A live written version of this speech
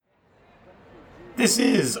This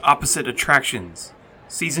is Opposite Attractions,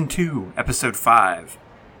 Season 2, Episode 5.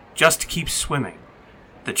 Just Keep Swimming.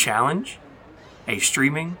 The challenge? A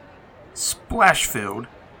streaming, splash-filled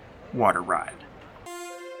water ride.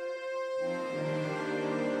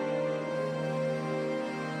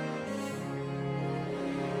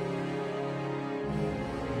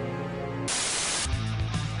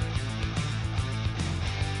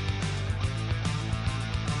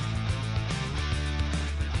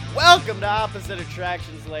 Welcome to Opposite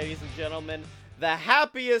Attractions, ladies and gentlemen, the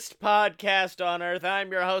happiest podcast on earth.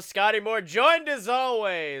 I'm your host, Scotty Moore, joined as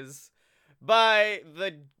always by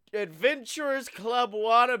the Adventurers Club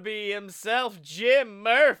wannabe himself, Jim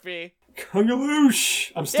Murphy.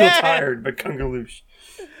 Kungaloosh! I'm still tired, but Kungaloosh.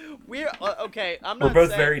 We're okay. We're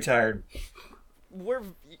both very tired. We're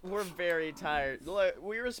very tired. Look,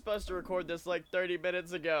 we were supposed to record this like 30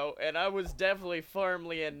 minutes ago, and I was definitely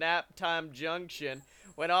firmly in nap time junction.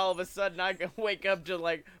 When all of a sudden I can wake up to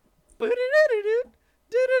like, and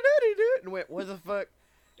went, what the fuck?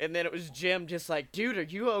 And then it was Jim just like, dude, are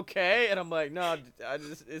you okay? And I'm like, no,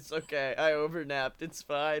 it's okay. I overnapped. It's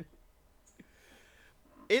fine.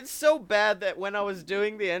 It's so bad that when I was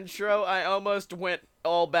doing the intro, I almost went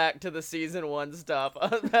all back to the season 1 stuff. I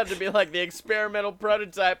was about to be like the experimental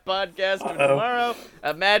prototype podcast of tomorrow,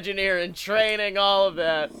 Imagineer in training, all of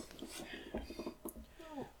that.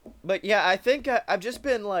 But yeah, I think I've just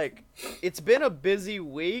been like, it's been a busy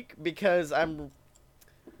week because I'm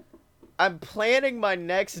planning my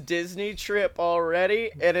next Disney trip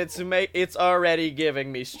already, and it's already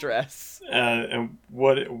giving me stress. And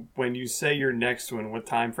when you say your next one, what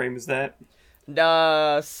time frame is that?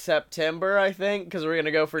 September, I think, because we're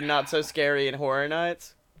gonna go for Not So Scary and Horror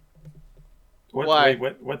Nights. Why?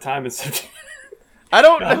 What time is September? I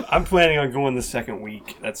don't know. I'm planning on going the second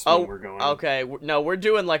week. That's when we're going. Okay. No, we're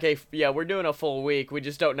doing we're doing a full week. We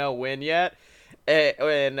just don't know when yet. We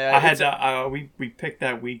picked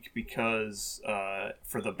that week because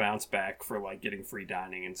for the bounce back for like getting free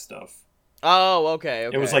dining and stuff. Oh, okay.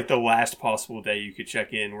 It was like the last possible day you could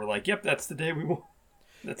check in. We're like, yep, that's the day we want.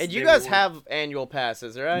 And you guys have annual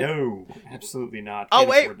passes, right? No, absolutely not. Oh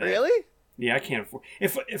wait, really? Yeah, I can't afford.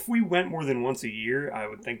 If we went more than once a year, I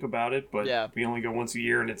would think about it. But we only go once a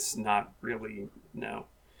year, and it's not really no.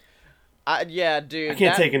 Yeah, dude. I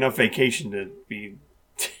can't take enough vacation to be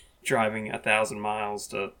driving 1,000 miles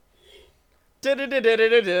to.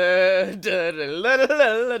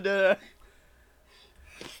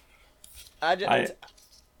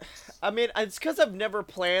 I mean, it's because I've never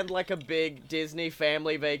planned like a big Disney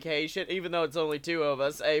family vacation, even though it's only 2 of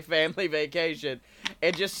us, a family vacation,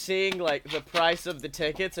 and just seeing like the price of the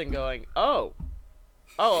tickets and going, oh,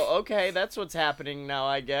 okay, that's what's happening now,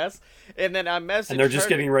 I guess. And then I messaged and they're just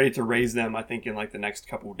getting ready to raise them, I think, in like the next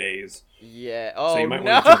couple of days. Yeah. Oh, so you might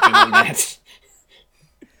want to jump in on that.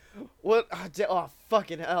 What? Oh,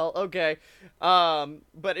 fucking hell. Okay.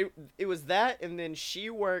 But it was that, and then she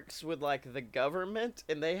works with, like, the government,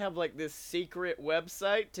 and they have, like, this secret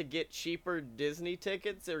website to get cheaper Disney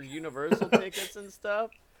tickets or Universal tickets and stuff.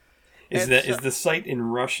 Is the site in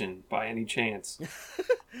Russian, by any chance?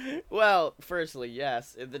 Well, firstly,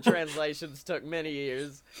 yes. The translations took many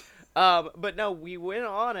years. But no, we went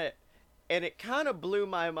on it. And it kind of blew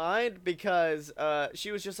my mind because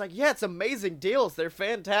she was just like, yeah, it's amazing deals. They're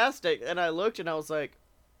fantastic. And I looked and I was like,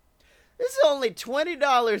 this is only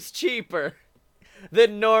 $20 cheaper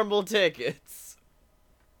than normal tickets.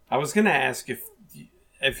 I was going to ask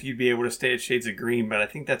if you'd be able to stay at Shades of Green, but I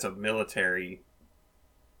think that's a military,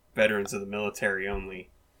 veterans of the military only.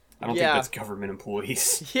 I don't think that's government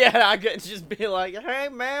employees. Yeah, I could just be like, hey,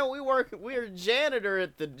 man, we were a janitor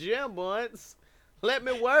at the gym once. Let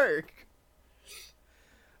me work.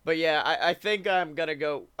 But yeah, I think I'm gonna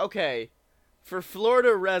go, okay, for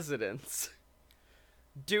Florida residents,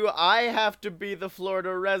 do I have to be the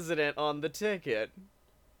Florida resident on the ticket?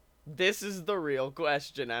 This is the real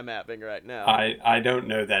question I'm having right now. I don't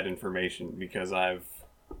know that information because I've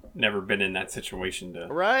never been in that situation to...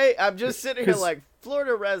 Right? I'm just sitting here like,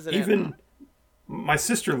 Florida resident. Even my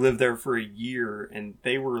sister lived there for a year, and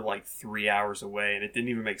they were like 3 hours away, and it didn't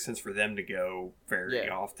even make sense for them to go very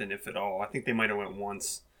often, if at all. I think they might have went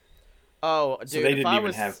once. Oh, dude, so they didn't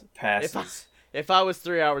even have passes. If I was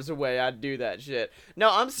 3 hours away, I'd do that shit.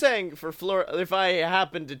 No, I'm saying for Florida, if I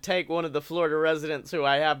happen to take one of the Florida residents who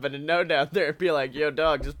I happen to know down there and be like, yo,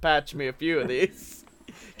 dog, just patch me a few of these.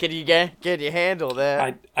 Can you handle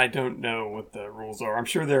that? I don't know what the rules are. I'm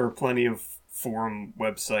sure there are plenty of forum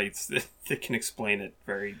websites that can explain it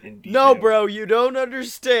very in detail. No, bro, you don't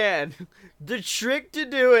understand. The trick to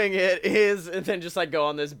doing it is, and then just like go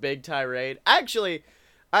on this big tirade. Actually,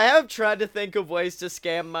 I have tried to think of ways to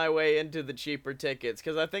scam my way into the cheaper tickets,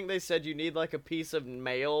 because I think they said you need like a piece of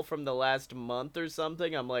mail from the last month or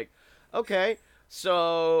something. I'm like, okay,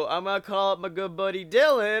 so I'm gonna call up my good buddy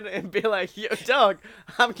Dylan and be like, yo, dog,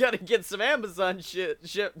 I'm gonna get some Amazon shit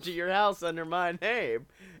shipped to your house under my name,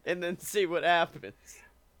 and then see what happens.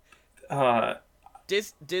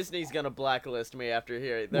 Disney's gonna blacklist me after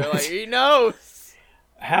hearing. They're like, he knows.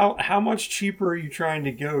 How much cheaper are you trying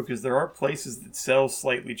to go? Because there are places that sell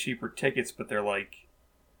slightly cheaper tickets, but they're like...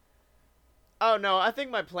 Oh no, I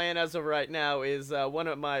think my plan as of right now is one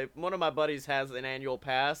of my buddies has an annual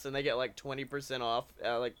pass and they get like 20% off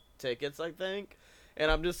like tickets, I think.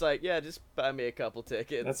 And I'm just like, yeah, just buy me a couple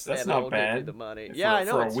tickets. That's and not I will bad. Give you the money. For, yeah, I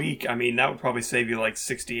know. For a week, I mean, that would probably save you like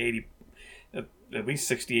 60, 80, at least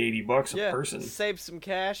 60, 80 bucks a person. Save some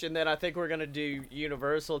cash, and then I think we're going to do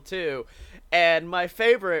Universal too. And my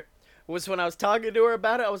favorite was when I was talking to her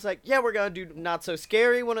about it, I was like, yeah, we're going to do Not So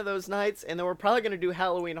Scary one of those nights, and then we're probably going to do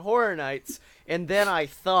Halloween Horror Nights. And then I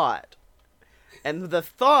thought, and the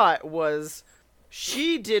thought was,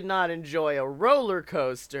 she did not enjoy a roller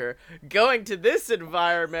coaster. Going to this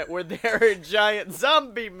environment where there are giant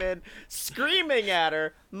zombie men screaming at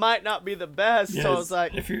her might not be the best. Yes, so I was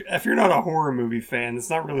like, if you're not a horror movie fan, it's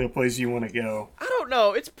not really a place you want to go. I don't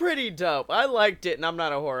know. It's pretty dope. I liked it, and I'm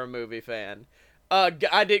not a horror movie fan.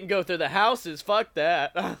 I didn't go through the houses. Fuck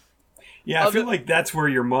that. Yeah, I feel like that's where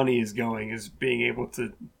your money is going, is being able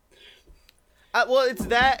to... Well, it's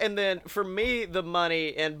that, and then for me, the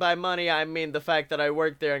money, and by money I mean the fact that I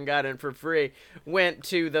worked there and got in for free, went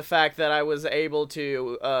to the fact that I was able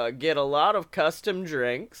to get a lot of custom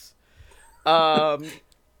drinks. My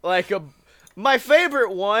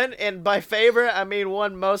favorite one, and by favorite I mean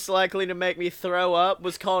one most likely to make me throw up,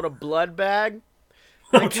 was called a blood bag.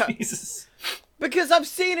 Oh, Jesus. Because I've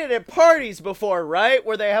seen it at parties before, right?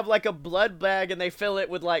 Where they have like a blood bag and they fill it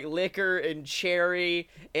with like liquor and cherry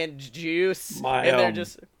and juice. And they're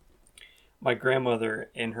just... My grandmother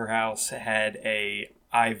in her house had a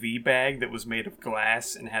IV bag that was made of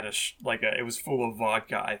glass and had it was full of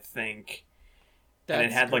vodka, I think. And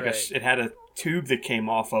it had great. it had a tube that came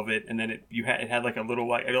off of it, and then it had like a little,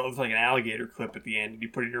 like, it looked like an alligator clip at the end. And you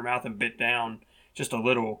put it in your mouth and bit down just a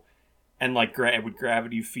little. And, like, it would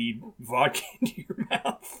gravity feed vodka into your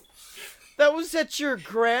mouth. That was at your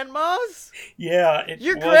grandma's? Yeah.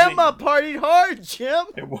 Your grandma partied hard, Jim.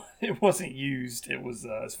 It wasn't used. It was,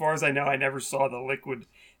 as far as I know, I never saw the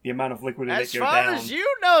amount of liquid in it go down. As far as you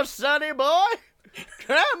know, sonny boy,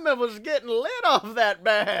 grandma was getting lit off that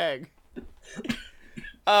bag.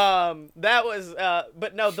 That was,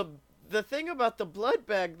 but no, the thing about the blood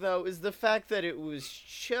bag, though, is the fact that it was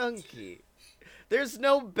chunky. There's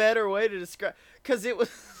no better way to describe, because it was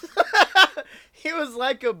it was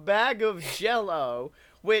like a bag of Jell-O,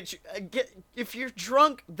 which if you're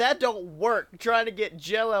drunk, that don't work. Trying to get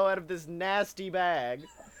Jell-O out of this nasty bag.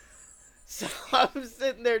 So I'm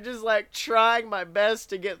sitting there just like trying my best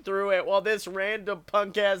to get through it, while this random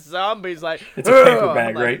punk ass zombie's like, it's a paper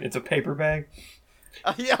bag, like, right? It's a paper bag.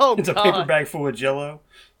 It's a paper bag full of Jell-O.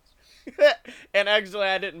 And actually,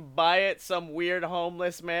 I didn't buy it. Some weird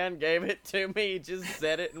homeless man gave it to me. He just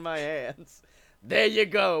set it in my hands. There you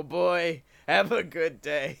go, boy. Have a good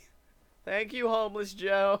day. Thank you, Homeless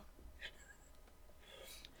Joe.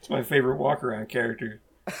 It's my favorite walk-around character.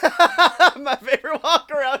 My favorite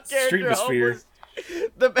walk-around character. Streetmosphere.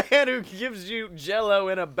 The man who gives you Jell-O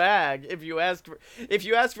in a bag. If you ask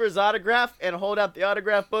for his autograph and hold out the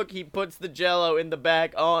autograph book, he puts the Jell-O in the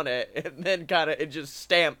bag on it, and then it just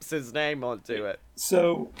stamps his name onto it.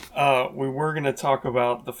 So, we were going to talk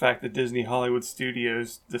about the fact that Disney Hollywood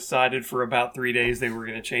Studios decided for about 3 days they were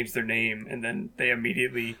going to change their name, and then they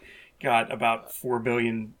immediately got about 4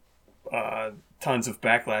 billion tons of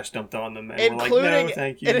backlash dumped on them, and including we're like, no,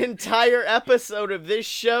 thank you. An entire episode of this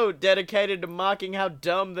show dedicated to mocking how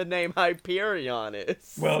dumb the name Hyperion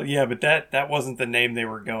is. Well, yeah, but that wasn't the name they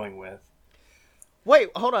were going with. Wait,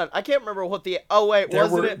 hold on. I can't remember what the... Oh, wait,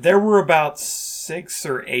 wasn't it? There were about 6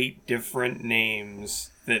 or 8 different names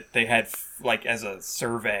that they had, like, as a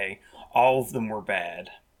survey. All of them were bad.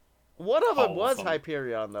 One of them was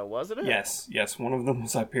Hyperion, though, wasn't it? Yes, one of them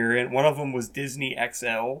was Hyperion. One of them was Disney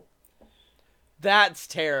XL. That's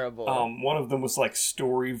terrible. One of them was like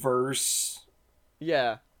Storyverse.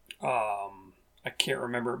 Yeah. I can't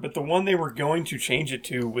remember, but the one they were going to change it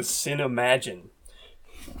to was Cinemagine.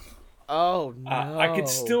 Oh no! I could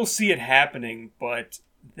still see it happening, but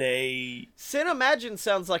they... Cinemagine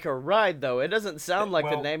sounds like a ride, though. It doesn't sound like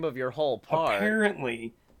the name of your whole park.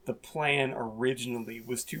 Apparently, the plan originally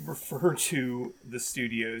was to refer to the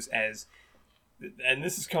studios as and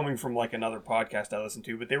this is coming from like another podcast I listened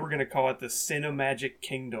to, but they were going to call it the Cinemagic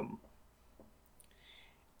Kingdom.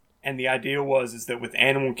 And the idea is that with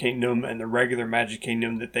Animal Kingdom and the regular Magic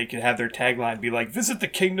Kingdom, that they could have their tagline be like, visit the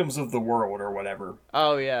kingdoms of the world, or whatever.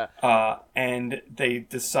 Oh, yeah. And they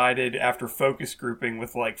decided, after focus grouping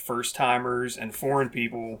with, like, first-timers and foreign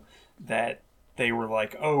people, that they were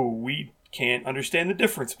like, oh, we can't understand the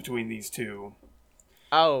difference between these two.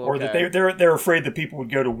 Oh, okay. Or that they're afraid that people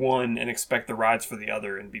would go to one and expect the rides for the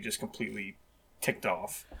other and be just completely ticked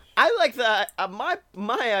off. I like that.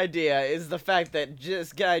 My idea is the fact that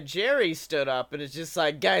just guy Jerry stood up and it's just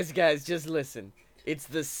like, guys, just listen. It's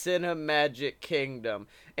the Cinemagic Kingdom.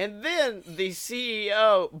 And then the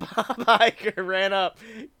CEO, Bob Iger, ran up,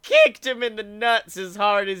 kicked him in the nuts as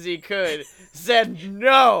hard as he could, said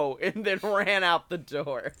no, and then ran out the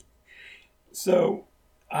door. So,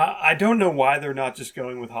 I don't know why they're not just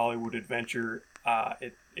going with Hollywood Adventure.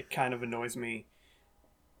 It kind of annoys me.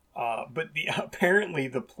 But apparently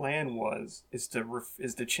the plan is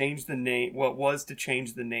to change the name. Well, it was to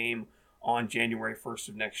change the name on January 1st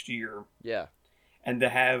of next year. Yeah. And to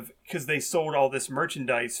have, because they sold all this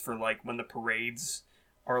merchandise for like when the parades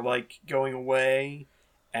are like going away,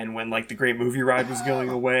 and when like the Great Movie Ride was going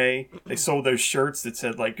away, they sold those shirts that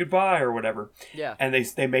said like goodbye or whatever. Yeah. And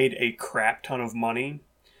they made a crap ton of money.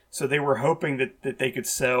 So they were hoping that they could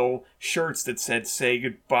sell shirts that said "Say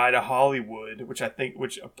Goodbye to Hollywood,"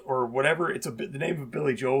 or whatever. It's the name of a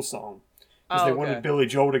Billy Joel song, because they wanted Billy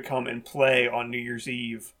Joel to come and play on New Year's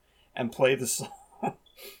Eve and play the song.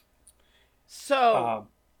 So,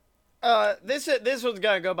 this was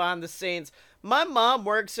gonna go behind the scenes. My mom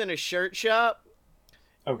works in a shirt shop.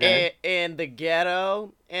 Okay. In the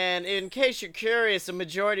ghetto, and in case you're curious, a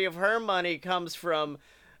majority of her money comes from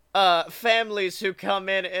families who come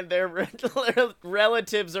in and their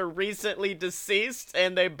relatives are recently deceased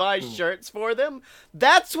and they buy shirts for them.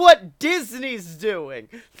 That's what Disney's doing.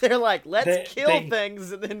 They're like, let's kill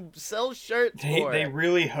things and then sell shirts for They it.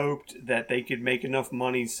 really hoped that they could make enough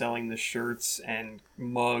money selling the shirts and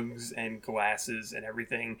mugs and glasses and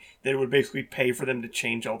everything that it would basically pay for them to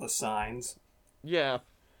change all the signs. Yeah.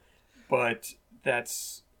 But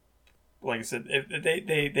that's, like I said,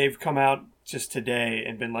 they've come out just today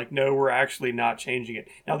and been like, no, we're actually not changing it.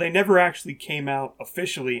 Now, they never actually came out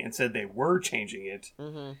officially and said they were changing it,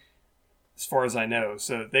 as far as I know.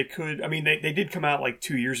 So they could, I mean, they did come out like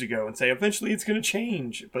 2 years ago and say, eventually it's going to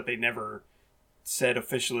change, but they never said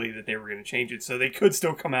officially that they were going to change it. So they could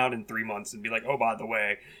still come out in 3 months and be like, oh, by the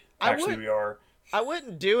way, actually we are. I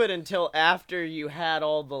wouldn't do it until after you had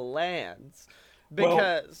all the lands.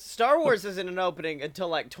 Because Star Wars isn't an opening until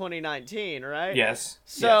like 2019, right? Yes.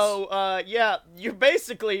 So, yeah, you're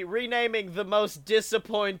basically renaming the most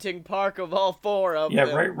disappointing park of all four of them.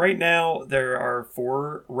 Yeah, right now there are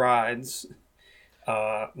 4 rides.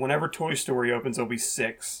 Whenever Toy Story opens, there'll be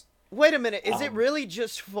 6. Wait a minute, is it really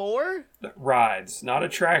just 4? Rides, not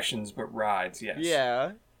attractions, but rides, yes.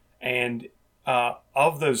 Yeah. And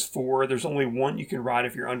of those 4, there's only one you can ride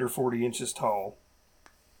if you're under 40 inches tall.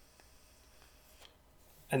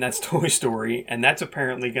 And that's Toy Story, and that's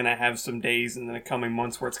apparently going to have some days in the coming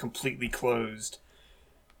months where it's completely closed.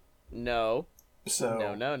 No.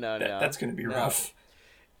 So No. That's going to be rough.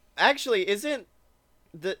 Actually, is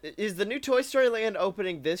the new Toy Story Land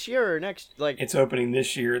opening this year or next? Like, it's opening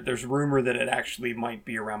this year. There's rumor that it actually might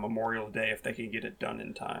be around Memorial Day if they can get it done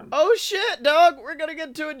in time. Oh shit, dog! We're gonna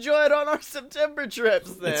get to enjoy it on our September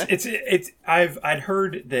trips then. I'd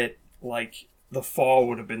heard that like the fall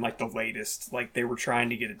would have been like the latest. Like they were trying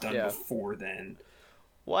to get it done before then.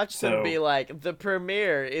 Watch them be like, the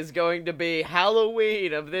premiere is going to be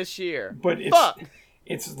Halloween of this year. But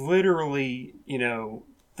it's literally, you know,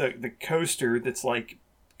 the coaster that's like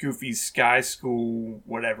Goofy's Sky School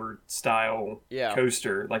whatever style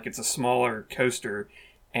coaster. Like it's a smaller coaster,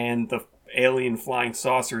 and the Alien Flying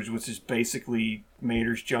Saucers, which is basically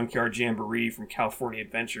Mater's Junkyard Jamboree from California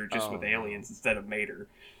Adventure, just with aliens instead of Mater.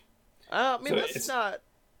 I mean, that's not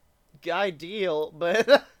ideal,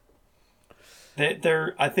 but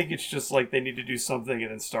I think it's just like they need to do something,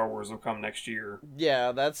 and then Star Wars will come next year.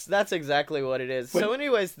 Yeah, that's exactly what it is. But so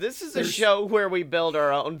anyways, this is a show where we build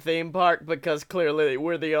our own theme park because clearly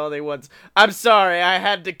we're the only ones. I'm sorry, I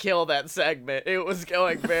had to kill that segment. It was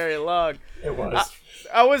going very long. It was.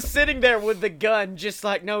 I was sitting there with the gun, just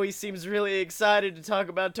like, no, he seems really excited to talk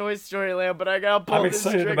about Toy Story Land, but I gotta pull this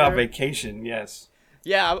trigger. I'm excited about vacation, yes.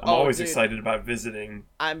 Yeah, I'm always excited about visiting.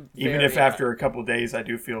 Even if after a couple of days I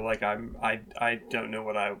do feel like I don't know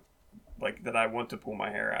what I like, that I want to pull my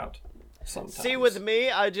hair out sometimes. See, with me,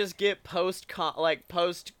 I just get post Comic-Con,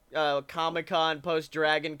 post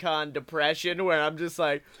Dragon Con depression, where I'm just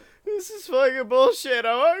like, this is fucking bullshit.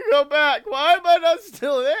 I want to go back. Why am I not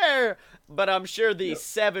still there? But I'm sure the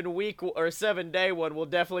 7-week or 7-day one will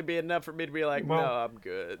definitely be enough for me to be like, no, I'm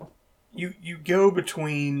good. You go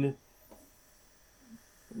between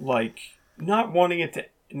like not wanting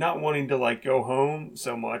to like go home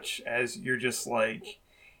so much as you're just like,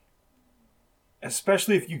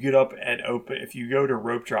 especially if you get up if you go to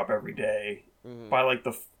rope drop every day,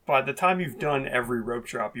 by the time you've done every rope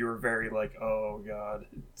drop, you were very like, oh god,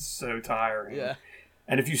 it's so tiring. Yeah.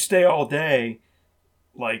 And if you stay all day,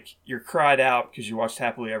 like you're cried out because you watched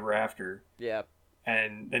Happily Ever After. Yeah.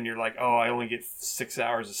 And then you're like, oh, I only get 6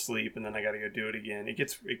 hours of sleep, and then I got to go do it again.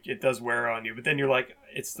 It does wear on you, but then you're like,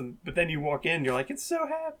 but then you walk in, you're like, it's so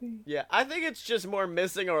happy. Yeah, I think it's just more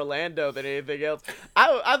missing Orlando than anything else.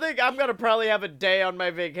 I think I'm gonna probably have a day on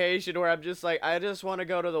my vacation where I'm just like, I just want to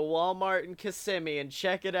go to the Walmart in Kissimmee and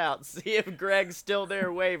check it out, see if Greg's still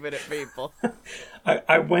there waving at people.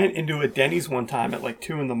 I went into a Denny's one time at like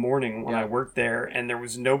 2 a.m. when I worked there, and there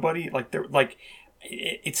was nobody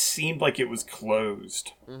it seemed like it was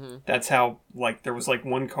closed. Mm-hmm. That's how, like, there was like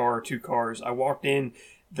one car or 2 cars. I walked in,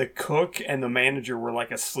 the cook and the manager were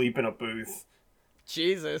like asleep in a booth.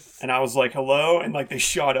 Jesus. And I was like, hello? And like they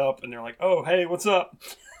shot up and they're like, oh, hey, what's up?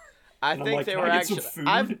 I think they were actually.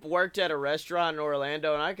 I've worked at a restaurant in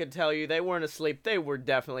Orlando, and I could tell you they weren't asleep. They were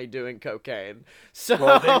definitely doing cocaine. So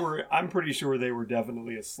well, I'm pretty sure they were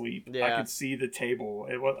definitely asleep. Yeah. I could see the table.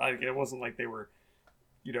 It wasn't like they were,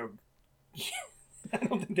 I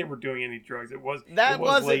don't think they were doing any drugs. That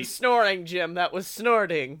wasn't late. Snoring, Jim. That was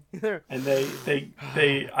snorting. And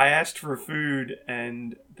I asked for food,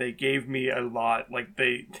 and they gave me a lot. Like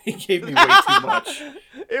they gave me way too much.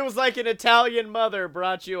 It was like an Italian mother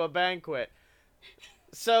brought you a banquet.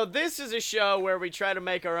 So this is a show where we try to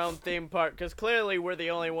make our own theme park, because clearly we're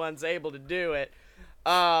the only ones able to do it.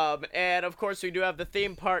 And of course we do have the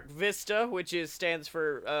theme park Vista, which stands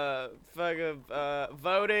for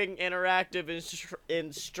voting, interactive,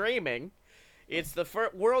 and streaming. It's the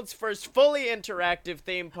world's first fully interactive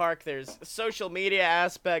theme park. There's social media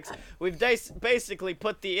aspects. We've basically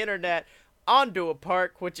put the internet onto a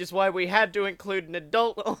park, which is why we had to include an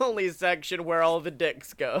adult-only section where all the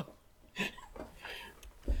dicks go.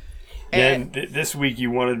 And this week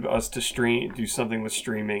you wanted us to do something with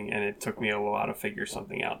streaming, and it took me a while to figure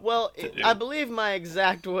something out. Well, I believe my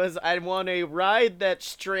exact was I want a ride that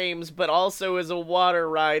streams, but also is a water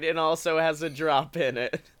ride and also has a drop in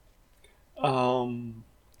it. I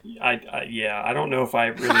don't know if I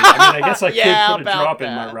really. I mean, I guess I could put a drop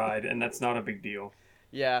in my ride, and that's not a big deal.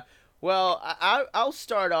 Yeah. Well, I'll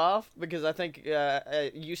start off because I think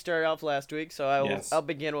you started off last week, so I'll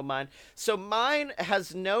begin with mine. So mine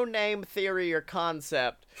has no name, theory, or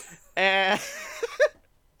concept, and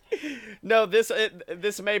no, this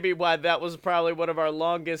may be why that was probably one of our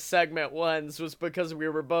longest segment ones, was because we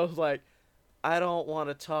were both like, I don't want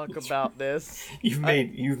to talk about this. You've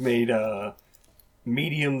made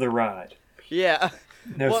medium the ride. Yeah.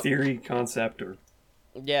 No theory, concept, or.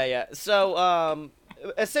 Yeah. So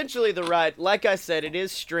essentially the ride, like I said, it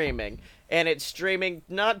is streaming, and it's streaming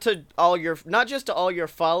not just to all your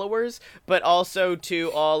followers, but also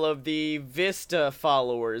to all of the Vista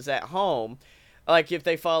followers at home. Like if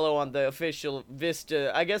they follow on the official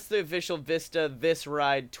Vista, I guess the official Vista This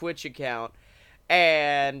Ride Twitch account.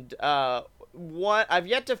 And I've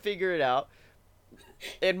yet to figure it out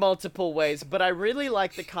in multiple ways, but I really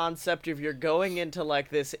like the concept of you're going into like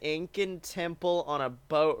this Incan temple on a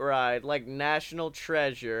boat ride, like National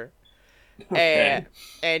Treasure. Okay.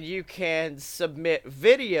 And you can submit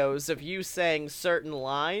videos of you saying certain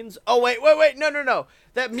lines. Oh, wait, no.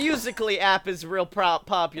 That Musical.ly app is real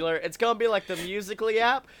popular. It's going to be like the Musical.ly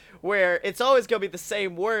app, where it's always going to be the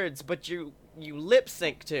same words, but you lip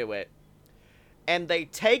sync to it. And they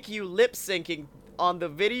take you lip syncing on the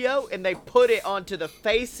video, and they put it onto the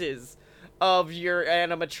faces of your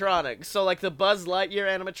animatronic. So like the Buzz Lightyear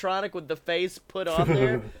animatronic with the face put on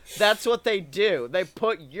there, that's what they do. They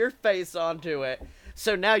put your face onto it.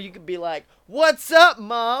 So now you can be like, what's up,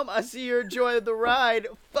 Mom? I see you're enjoying the ride.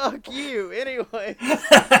 Fuck you. Anyway.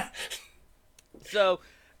 So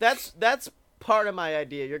that's part of my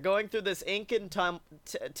idea. You're going through this Incan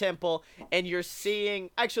temple, and you're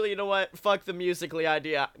seeing. Actually, you know what? Fuck the Musical.ly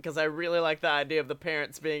idea, because I really like the idea of the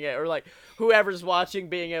parents being, or like whoever's watching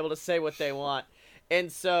being able to say what they want.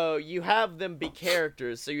 And so you have them be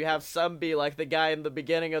characters. So you have some be like the guy in the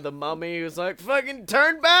beginning of The Mummy who's like, fucking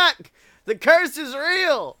turn back! The curse is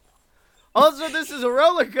real! Also, this is a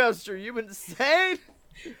roller coaster. You insane?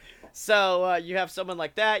 So you have someone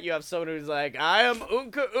like that. You have someone who's like, I am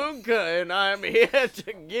Unka Unka, and I'm here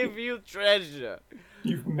to give you treasure.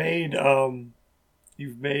 You've made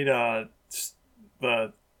You've made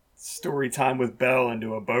the story time with Belle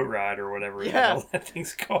into a boat ride or whatever the hell that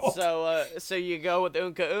thing's called. So you go with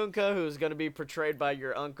Unka Unka, who's going to be portrayed by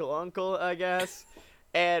your Uncle, I guess.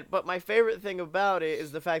 But my favorite thing about it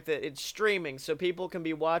is the fact that it's streaming, so people can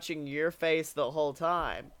be watching your face the whole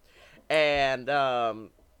time. And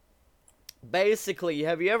basically,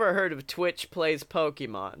 have you ever heard of Twitch Plays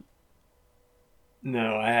Pokemon?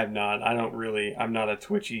 No, I have not. I'm not a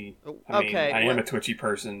Twitchy. I am a Twitchy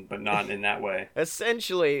person, but not in that way.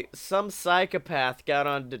 Essentially, some psychopath got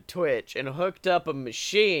onto Twitch and hooked up a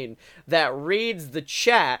machine that reads the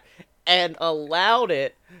chat and allowed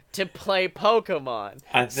it to play Pokemon.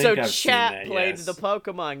 Chat played the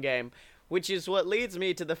Pokemon game, which is what leads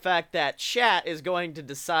me to the fact that chat is going to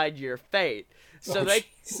decide your fate. So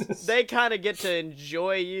they kind of get to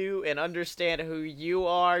enjoy you and understand who you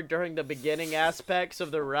are during the beginning aspects of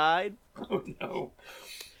the ride. Oh, no.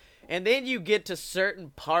 And then you get to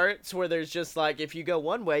certain parts where there's just like, if you go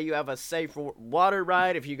one way, you have a safe water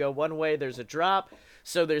ride. If you go one way, there's a drop.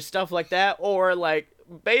 So there's stuff like that. Or like,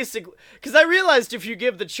 basically, because I realized if you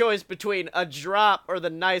give the choice between a drop or the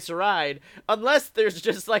nice ride, unless there's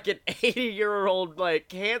just like an 80-year-old like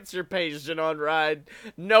cancer patient on ride,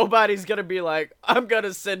 nobody's gonna be like, I'm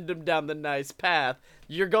gonna send him down the nice path.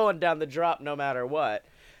 You're going down the drop no matter what.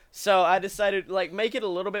 So I decided, like, make it a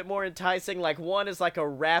little bit more enticing. Like, one is like a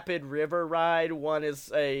rapid river ride, one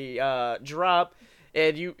is a drop.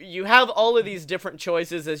 And you have all of these different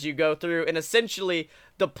choices as you go through, and essentially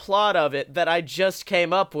the plot of it that I just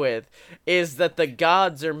came up with is that the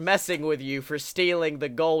gods are messing with you for stealing the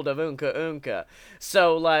gold of Unka Unka.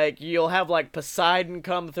 So, like, you'll have, like, Poseidon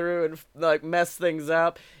come through and, like, mess things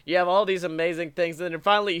up. You have all these amazing things, and then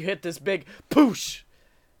finally you hit this big poosh!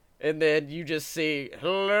 And then you just see,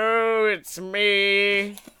 hello, it's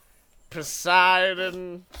me,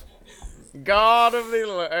 Poseidon, God of the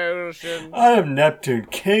ocean. I am Neptune,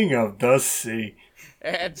 king of the sea.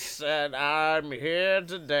 And said, I'm here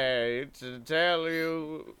today to tell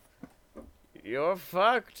you you're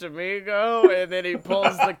fucked, amigo. And then he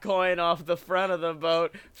pulls the coin off the front of the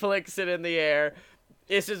boat, flicks it in the air.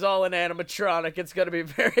 This is all an animatronic. It's going to be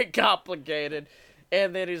very complicated.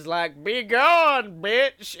 And then he's like, be gone,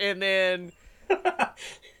 bitch. And then...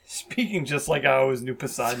 Speaking just like I always knew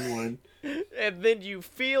Poseidon would. And then you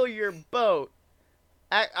feel your boat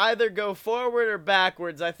either go forward or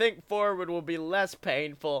backwards. I think forward will be less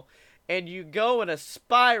painful. And you go in a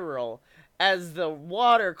spiral as the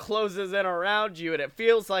water closes in around you. And it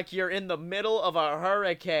feels like you're in the middle of a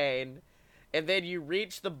hurricane. And then you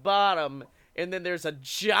reach the bottom. And then there's a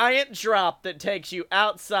giant drop that takes you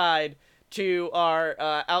outside to our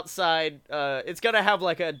outside. It's going to have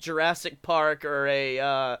like a Jurassic Park or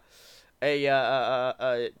a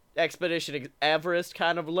Expedition Everest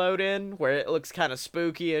kind of load in where it looks kind of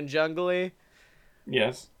spooky and jungly.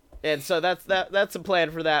 Yes. And so that's a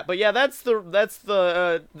plan for that. But yeah, that's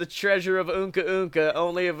the treasure of Unka Unka,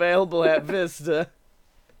 only available at Vista.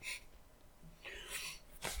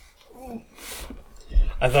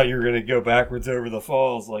 I thought you were gonna go backwards over the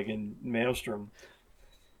falls like in Maelstrom.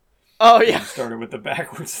 Oh yeah. You started with the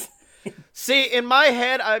backwards. See, in my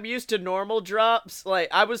head, I'm used to normal drops. Like,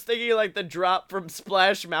 I was thinking, like, the drop from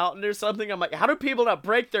Splash Mountain or something. I'm like, how do people not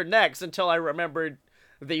break their necks? Until I remembered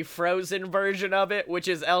the Frozen version of it, which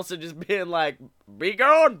is Elsa just being like, be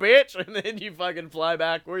gone, bitch! And then you fucking fly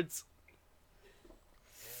backwards.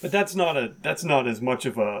 But that's not as much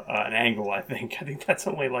of an angle, I think. I think that's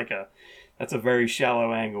only like that's a very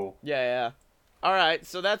shallow angle. Yeah. Alright,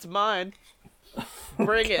 so that's mine.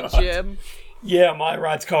 Bring it, Jim. Yeah, my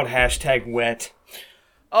ride's called #wet.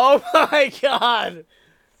 Oh my god!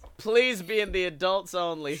 Please be in the adults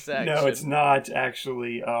only section. No, it's not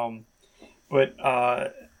actually. But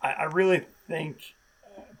I really think,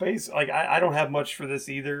 I don't have much for this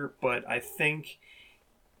either. But I think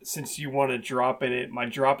since you want to drop in it, my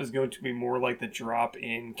drop is going to be more like the drop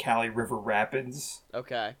in Kali River Rapids.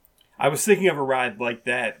 Okay. I was thinking of a ride like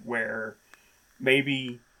that where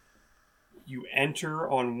maybe you enter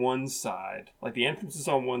on one side, like the entrance is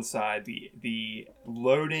on one side, the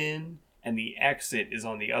load in and the exit is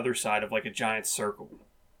on the other side of like a giant circle.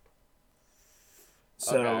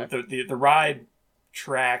 So okay. the ride,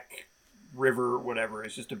 track, river, whatever,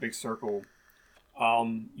 is just a big circle.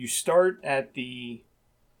 You start at the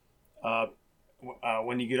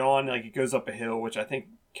when you get on, like it goes up a hill, which I think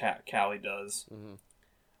Kali does. Mm-hmm.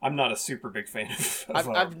 I'm not a super big fan of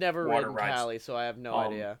I've never ridden rides. Kali, so I have no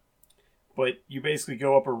idea. But you basically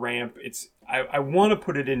go up a ramp. I want to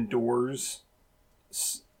put it indoors,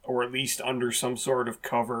 or at least under some sort of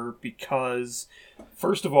cover, because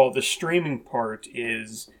first of all, the streaming part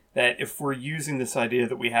is that if we're using this idea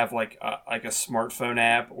that we have like a smartphone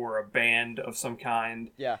app or a band of some kind,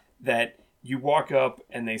 Yeah. that you walk up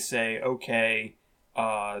and they say, okay,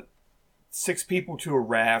 6 people to a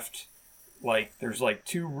raft, like there's like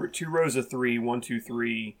two rows of 3, 1, 2,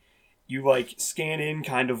 3. You like scan in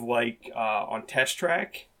kind of like on Test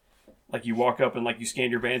Track, like you walk up and like you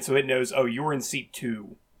scan your band, so it knows, oh, you're in seat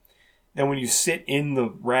 2. Then when you sit in the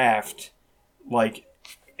raft, like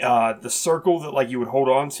the circle that like you would hold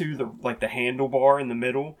on to, the handlebar in the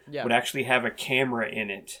middle, would actually have a camera in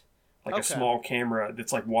it, like a small camera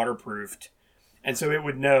that's like waterproofed, and so it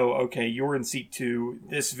would know, okay, you're in seat 2.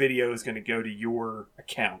 This video is going to go to your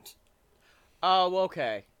account. Oh,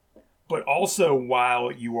 okay. But also,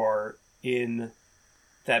 while you are in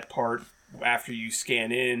that part, after you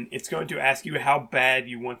scan in, it's going to ask you how bad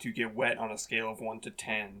you want to get wet on a scale of 1 to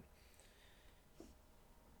 10.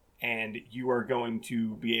 And you are going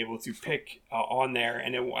to be able to pick on there,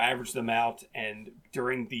 and it will average them out. And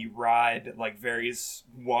during the ride, like various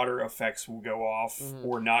water effects will go off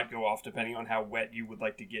or not go off, depending on how wet you would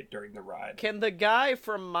like to get during the ride. Can the guy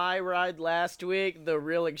from my ride last week, the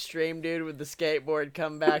real extreme dude with the skateboard,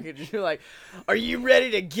 come back and you're like, "Are you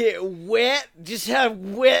ready to get wet? Just have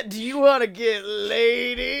wet. Do you want to get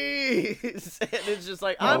ladies?" And it's just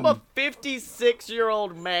like, I'm a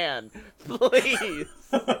 56-year-old man. Please.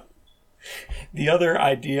 The other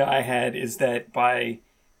idea I had is that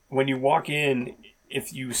when you walk in,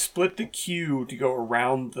 if you split the queue to go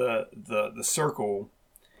around the circle,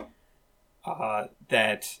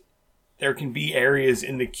 that there can be areas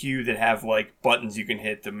in the queue that have like buttons you can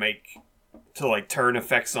hit to like turn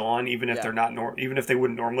effects on, even if they're not even if they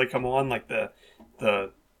wouldn't normally come on. Like the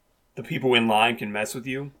people in line can mess with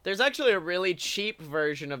you. There's actually a really cheap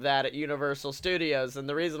version of that at Universal Studios, and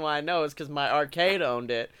the reason why I know is because my arcade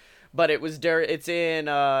owned it. But it's in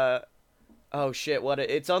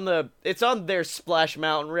it's on their Splash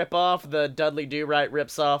Mountain ripoff, the Dudley Do-Right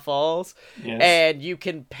Rips Off Falls. Yes. And you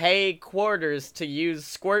can pay quarters to use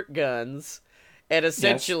squirt guns and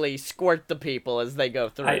essentially squirt the people as they go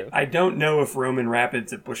through. I don't know if Roman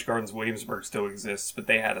Rapids at Busch Gardens Williamsburg still exists, but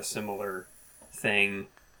they had a similar thing.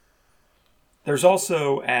 There's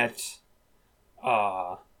also at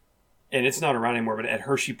and it's not around anymore, but at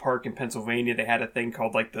Hershey Park in Pennsylvania, they had a thing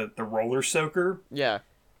called like the roller soaker. Yeah.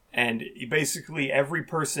 And basically every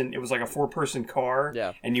person, it was like a 4-person car.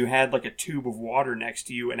 Yeah. And you had like a tube of water next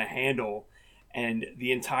to you and a handle. And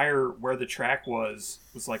the entire, where the track was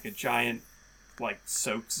like a giant like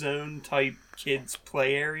soak zone type kids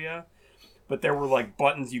play area. But there were like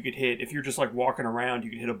buttons you could hit. If you're just like walking around, you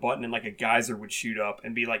could hit a button and like a geyser would shoot up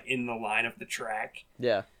and be like in the line of the track.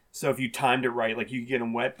 Yeah. So if you timed it right, like you could get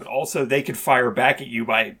them wet, but also they could fire back at you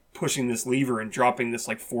by pushing this lever and dropping this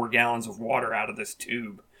like 4 gallons of water out of this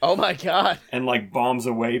tube. Oh my god. And like bombs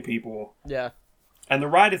away people. Yeah. And the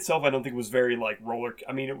ride itself, I don't think was very like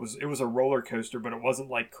I mean, it was a roller coaster, but it wasn't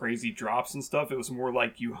like crazy drops and stuff. It was more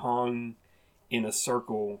like you hung in a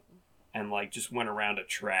circle and like just went around a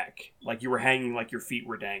track. Like you were hanging, like your feet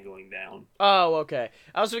were dangling down. Oh, okay.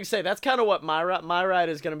 I was going to say, that's kind of what my ride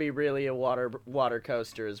is going to be, really a water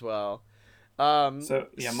coaster as well. So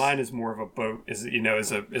yeah, mine is more of a boat,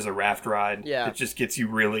 is a raft ride. Yeah. It just gets you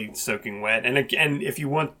really soaking wet. And again,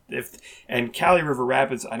 and Cali River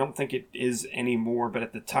Rapids, I don't think it is anymore, but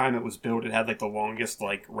at the time it was built, it had like the longest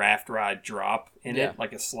like raft ride drop in it,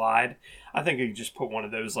 like a slide. I think you could just put one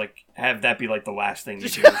of those, like, have that be like the last thing you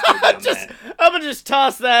do. I'm gonna just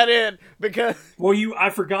toss that in because. Well,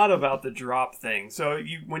 I forgot about the drop thing. So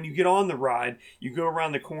when you get on the ride, you go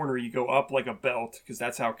around the corner, you go up like a belt, because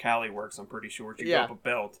that's how Cali works. I'm pretty sure you go up a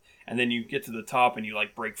belt, and then you get to the top and you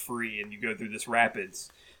like break free and you go through this rapids.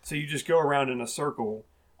 So you just go around in a circle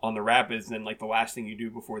on the rapids, and then like the last thing you do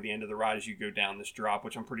before the end of the ride is you go down this drop,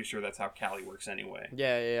 which I'm pretty sure that's how Cali works anyway.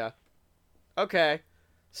 Yeah. Okay.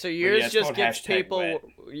 So yours just gets people. Wet.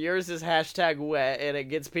 Yours is #wet, and it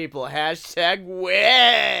gets people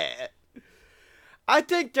 #wet. I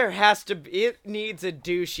think it needs a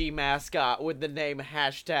douchey mascot with the name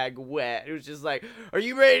 #wet. Who's just like, "Are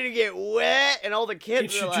you ready to get wet?" And all the kids.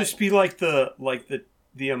 It should just be like the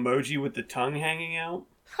emoji with the tongue hanging out.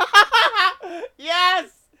 Yes,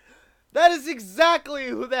 that is exactly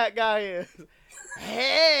who that guy is.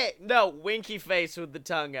 Hey, no, winky face with the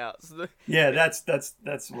tongue out. So yeah, that's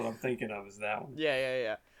what I'm thinking of, is that one.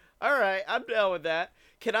 Yeah. All right, I'm down with that.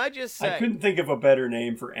 Can I just say, I couldn't think of a better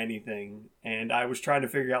name for anything, and I was trying to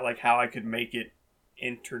figure out like how I could make it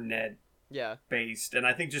internet based, and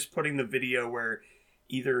I think just putting the video where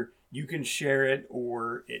either you can share it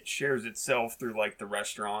or it shares itself through like the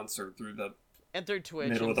restaurants or through the and through Twitch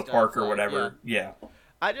middle and of the stuff, park or like, whatever. Yeah.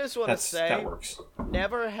 I just want to say, that works.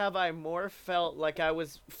 never have I more felt like I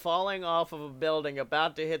was falling off of a building,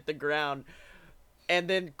 about to hit the ground, and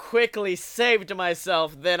then quickly saved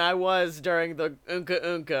myself than I was during the Unka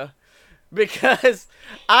Unka. Because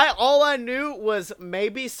all I knew was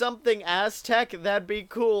maybe something Aztec, that'd be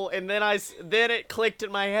cool, and then it clicked in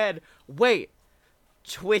my head, wait,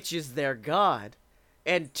 Twitch is their god,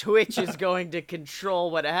 and Twitch is going to control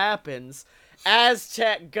what happens.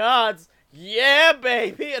 Aztec gods, yeah,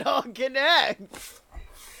 baby, it all connects.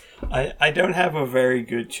 I don't have a very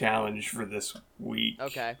good challenge for this week.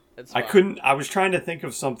 Okay, that's fine. I was trying to think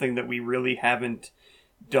of something that we really haven't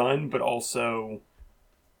done, but also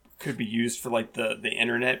could be used for like the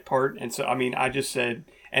internet part. And so, I mean, I just said,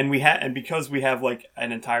 and because we have like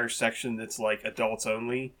an entire section that's like adults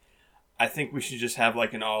only, I think we should just have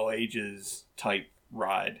like an all ages type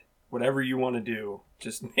ride. Whatever you want to do,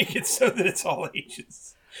 just make it so that it's all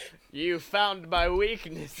ages. You found my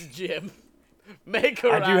weakness, Jim. Make a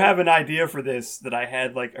ride. I do have an idea for this that I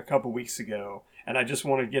had like a couple weeks ago, and I just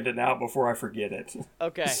want to get it out before I forget it.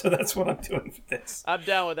 Okay. So that's what I'm doing for this. I'm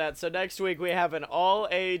down with that. So next week we have an all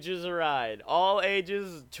ages ride. All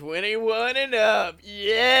ages 21 and up.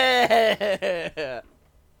 Yeah.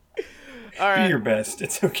 All right. Do your best.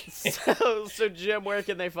 It's okay. So Jim, where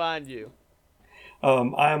can they find you?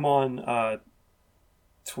 I'm on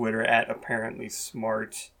Twitter at apparently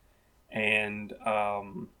smart, and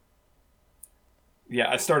yeah,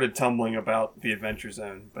 I started tumbling about the Adventure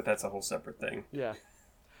Zone, but that's a whole separate thing. Yeah.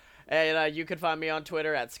 And you can find me on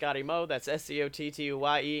Twitter at ScottyMo. That's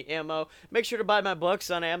ScottyYemo. Make sure to buy my books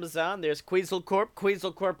on Amazon. There's Queasel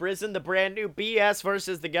Corp Risen, the brand new BS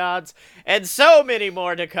versus the Gods, and so many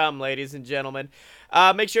more to come, ladies and gentlemen.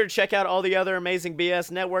 Make sure to check out all the other amazing BS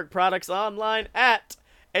Network products online at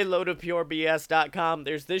aloadofpurebs.com.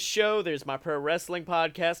 There's this show, there's my pro wrestling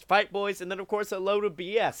podcast, Fight Boys, and then, of course, A Load of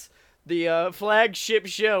BS, the flagship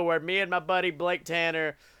show where me and my buddy Blake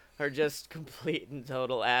Tanner are just complete and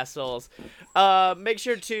total assholes. Make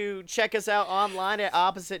sure to check us out online at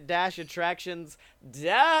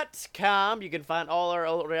opposite-attractions.com. You can find all our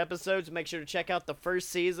older episodes. Make sure to check out the first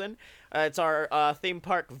season. It's our theme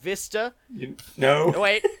park Vista. No.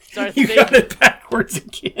 Wait. Sorry. You got it backwards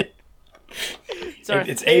again.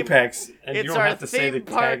 It's Apex, and you don't have to say the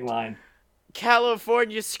tagline.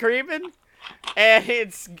 California Screaming, and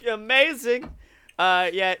it's amazing.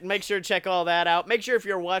 Yeah, make sure to check all that out. Make sure if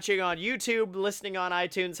you're watching on YouTube, listening on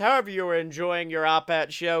iTunes, however you're enjoying your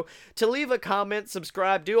Op-At show, to leave a comment,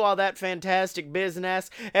 subscribe, do all that fantastic business.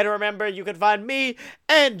 And remember, you can find me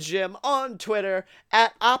and Jim on Twitter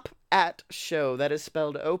at Op-At Show. That is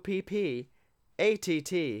spelled OPPATTSHOW.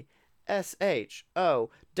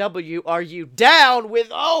 Down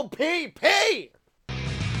with OPP!